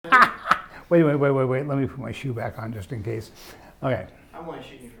Wait. Let me put my shoe back on just in case. Okay. I'm only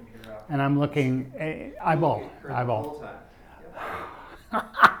shooting you from here out. And I'm looking, eyeball. The whole time. Yep.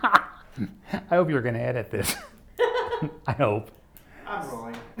 I hope you're going to edit this. I hope. I'm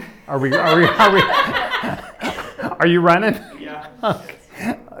rolling. Are you running? Yeah. Okay.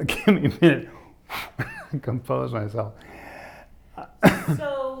 Give me a minute. Compose myself.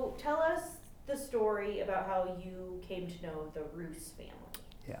 So tell us the story about how you came to know the Roos family.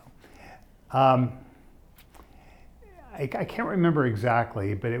 Yeah. I can't remember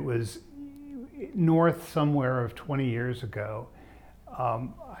exactly, but it was north somewhere of 20 years ago.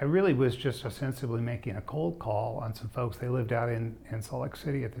 I really was just ostensibly making a cold call on some folks. They lived out in Salt Lake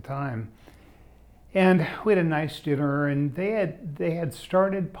City at the time. And we had a nice dinner, and they had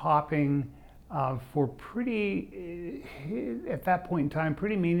started popping for pretty, at that point in time,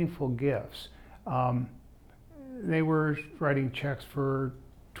 pretty meaningful gifts. They were writing checks for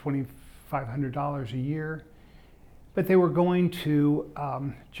 $2,500 a year, but they were going to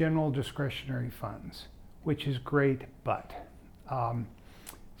general discretionary funds, which is great, but.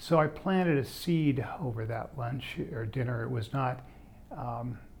 So I planted a seed over that lunch or dinner. It was not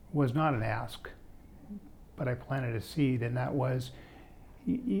an ask, but I planted a seed, and that was,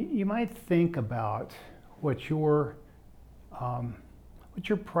 you might think about what your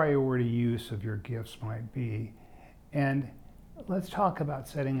priority use of your gifts might be, and let's talk about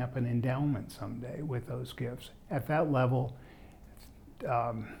setting up an endowment someday with those gifts. At that level,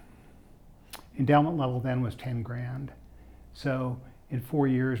 endowment level then was 10 grand. So in 4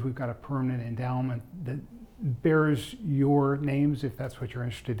 years, we've got a permanent endowment that bears your names if that's what you're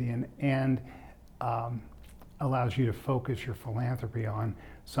interested in, and allows you to focus your philanthropy on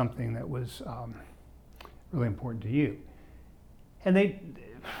something that was really important to you. And they,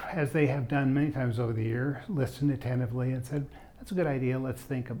 as they have done many times over the year, listened attentively and said, "That's a good idea.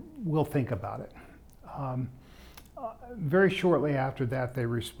 We'll think about it." Very shortly after that, they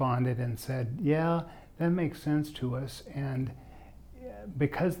responded and said, "Yeah, that makes sense to us." And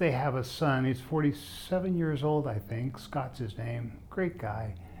because they have a son, he's 47 years old, I think. Scott's his name. Great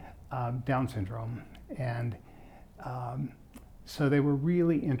guy, Down syndrome, and so they were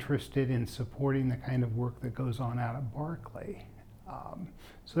really interested in supporting the kind of work that goes on out at Barclay.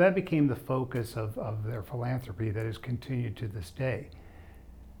 So that became the focus of their philanthropy that has continued to this day,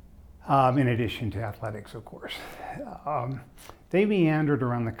 in addition to athletics, of course. They meandered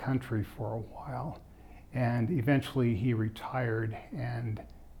around the country for a while, and eventually he retired and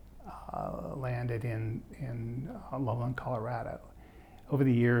landed in Loveland, Colorado. Over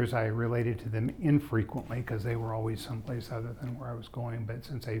the years, I related to them infrequently because they were always someplace other than where I was going, but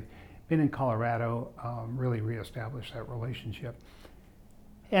since they've been in Colorado, really reestablished that relationship.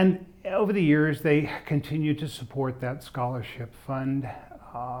 And over the years, they continued to support that scholarship fund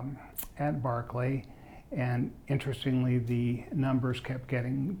at Barclay, and interestingly, the numbers kept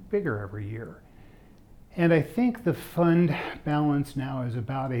getting bigger every year. And I think the fund balance now is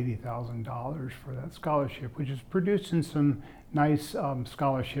about $80,000 for that scholarship, which is producing some nice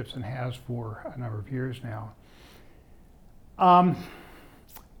scholarships and has for a number of years now.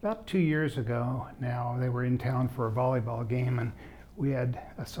 About 2 years ago now, they were in town for a volleyball game, and we had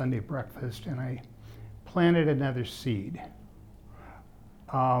a Sunday breakfast, and I planted another seed.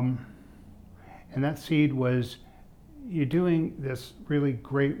 And that seed was, you're doing this really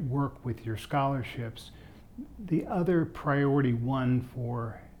great work with your scholarships. The other priority one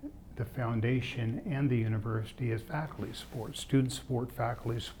for the foundation and the university is faculty support. Student support,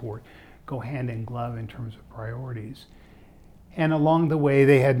 faculty support go hand in glove in terms of priorities. And along the way,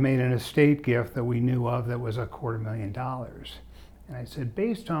 they had made an estate gift that we knew of that was $250,000. And I said,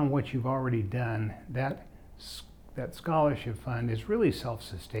 based on what you've already done, that scholarship fund is really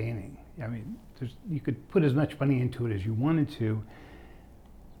self-sustaining. I mean, you could put as much money into it as you wanted to.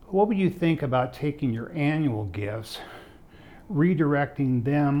 What would you think about taking your annual gifts, redirecting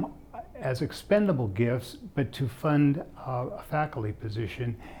them as expendable gifts, but to fund a faculty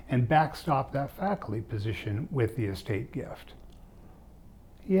position and backstop that faculty position with the estate gift?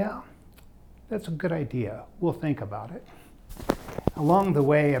 Yeah, that's a good idea. We'll think about it. Along the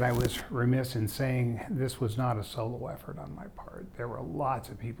way, and I was remiss in saying this was not a solo effort on my part. There were lots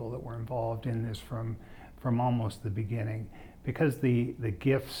of people that were involved in this from almost the beginning. Because the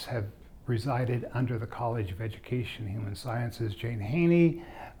gifts have resided under the College of Education and Human Sciences, Jane Haney,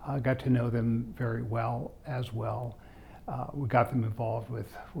 got to know them very well as well. We got them involved with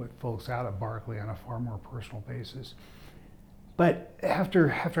folks out at Barclay on a far more personal basis. But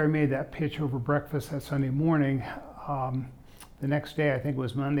after I made that pitch over breakfast that Sunday morning, the next day, I think it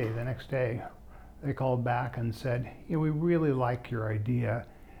was Monday, the next day, they called back and said, "Yeah, we really like your idea,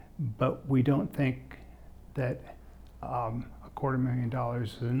 but we don't think that $250,000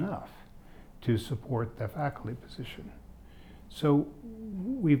 is enough to support the faculty position. So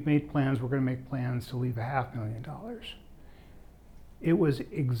we've made plans, we're going to make plans to leave $500,000. It was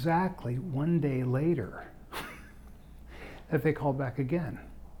exactly 1 day later that they called back again.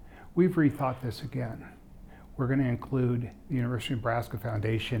 We've rethought this again. We're going to include the University of Nebraska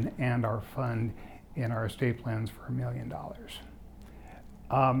Foundation and our fund in our estate plans for $1 million.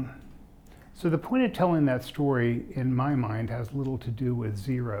 So the point of telling that story, in my mind, has little to do with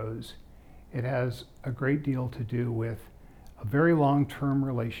zeros. It has a great deal to do with a very long-term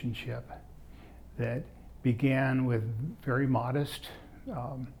relationship that began with very modest.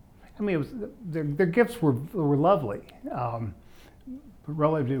 It was, their gifts were lovely, but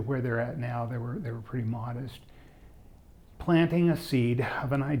relative to where they're at now, they were pretty modest. Planting a seed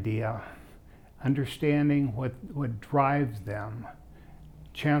of an idea, understanding what drives them.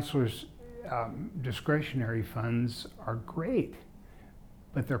 Chancellor's discretionary funds are great,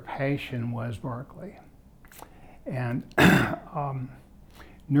 but their passion was Berkeley. And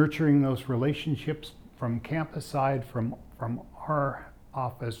nurturing those relationships from campus side, from our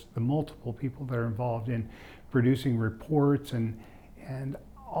office, the multiple people that are involved in producing reports and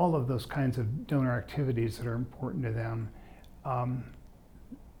all of those kinds of donor activities that are important to them.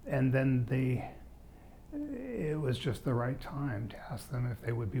 And then it was just the right time to ask them if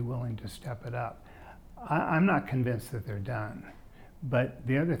they would be willing to step it up. I'm not convinced that they're done, but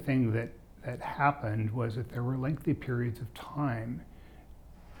the other thing that happened was that there were lengthy periods of time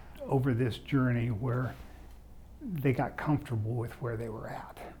over this journey where they got comfortable with where they were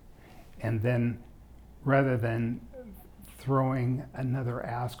at. And then rather than throwing another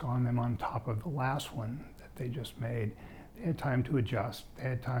ask on them on top of the last one that they just made, they had time to adjust. They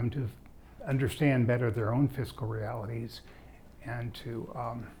had time to understand better their own fiscal realities and to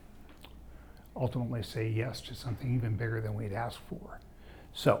ultimately say yes to something even bigger than we'd asked for.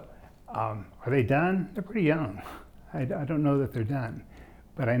 So, are they done? They're pretty young. I don't know that they're done,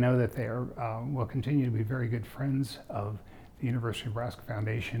 but I know that they will continue to be very good friends of the University of Nebraska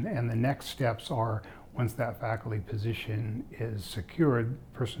Foundation, and the next steps are, once that faculty position is secured,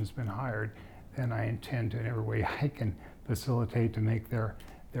 the person's been hired, then I intend to, in every way I can facilitate, to make their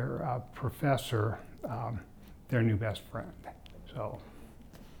professor their new best friend. So.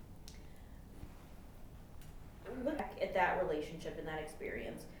 Look back at that relationship and that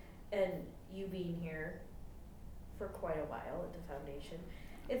experience, and you being here for quite a while at the foundation.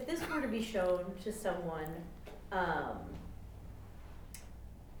 If this were to be shown to someone,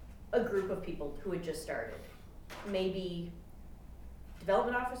 a group of people who had just started, maybe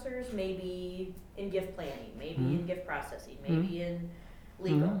development officers, maybe in gift planning, maybe in gift processing, maybe in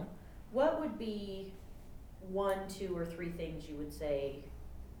legal, what would be 1, 2, or 3 things you would say,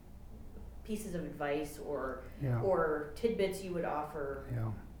 pieces of advice or tidbits you would offer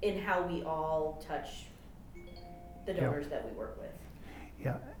in how we all touch the donors that we work with?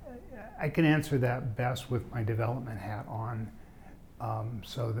 Yeah, I can answer that best with my development hat on.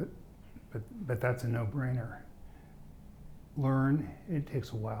 But that's a no-brainer. Learn, it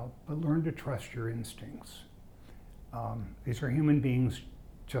takes a while, but learn to trust your instincts. These are human beings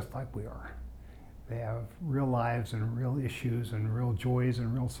just like we are. They have real lives and real issues and real joys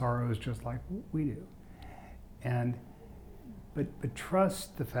and real sorrows just like we do. But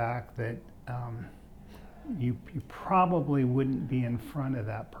trust the fact that you probably wouldn't be in front of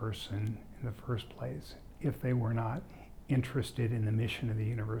that person in the first place if they were not interested in the mission of the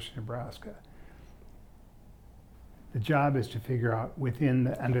University of Nebraska. The job is to figure out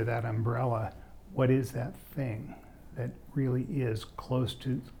under that umbrella, what is that thing that really is closest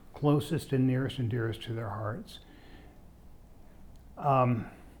and nearest and dearest to their hearts.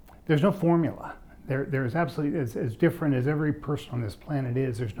 There's no formula. There's absolutely, as different as every person on this planet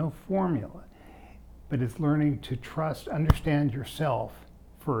is, there's no formula. But it's learning to trust, understand yourself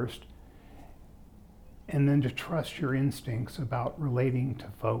first, and then to trust your instincts about relating to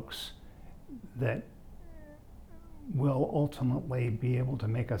folks that will ultimately be able to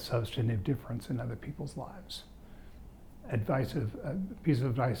make a substantive difference in other people's lives. Piece of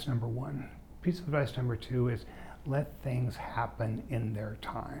advice number 1. Piece of advice number 2 is let things happen in their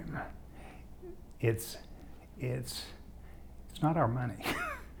time. It's not our money.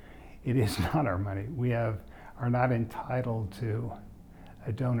 It is not our money. We are not entitled to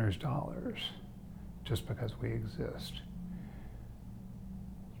a donor's dollars just because we exist.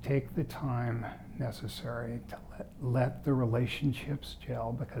 Take the time necessary to let the relationships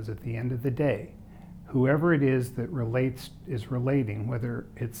gel, because at the end of the day, whoever it is that is relating, whether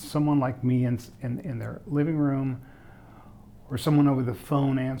it's someone like me in their living room, or someone over the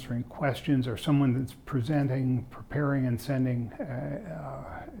phone answering questions, or someone that's preparing and sending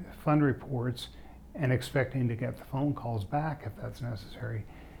fund reports and expecting to get the phone calls back if that's necessary.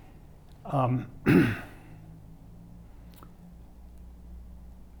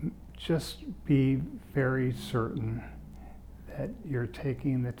 Just be very certain that you're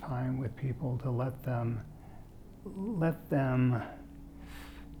taking the time with people to let them,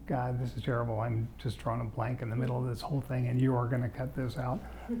 God, this is terrible. I'm just drawing a blank in the middle of this whole thing, and you are going to cut this out.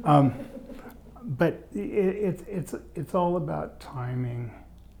 But it's all about timing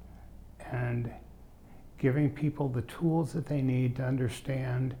and giving people the tools that they need to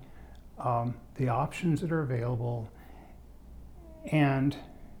understand the options that are available, and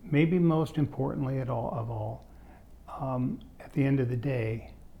maybe most importantly at all, at the end of the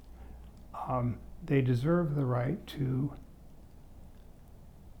day, they deserve the right to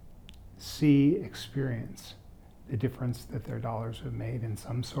experience the difference that their dollars have made in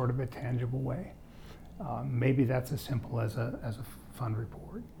some sort of a tangible way. Maybe that's as simple as a fund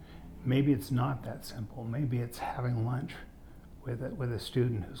report. Maybe it's not that simple. Maybe it's having lunch with a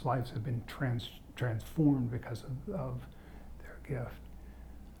student whose lives have been transformed because of their gift.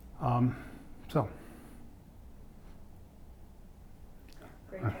 So